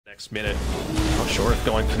Next minute. Not sure if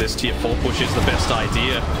going for this tier 4 push is the best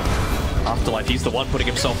idea. Afterlife, he's the one putting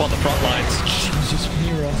himself on the front lines. Jesus,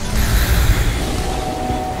 Mira.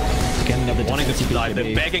 Again, another wanting them to die,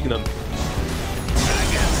 they're begging them. I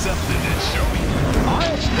got something to show you.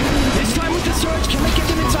 Oh, this time with the surge, can they get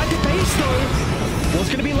them inside the base though? What's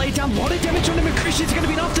going to be laid down? A lot of damage on him, and Christian's going to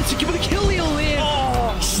be enough to secure the kill heal in.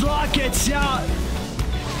 Oh, Slug gets out.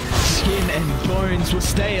 Skin and bones will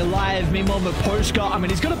stay alive. Meanwhile, the Poshka, I mean,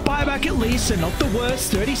 he's got a buyback at least, so not the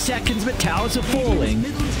worst. 30 seconds, but towers are falling.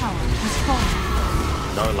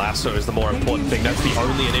 No lasso is the more important thing. That's the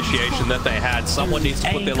only initiation that they had. Someone needs to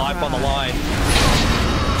put their life on the line.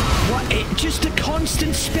 What? Just a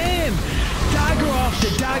constant spam. Dagger after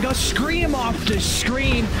dagger, scream after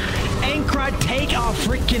scream. Ankrad take a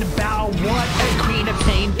freaking bow. What a Queen of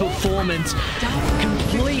Pain performance.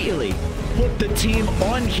 Completely put the team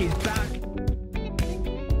on his back.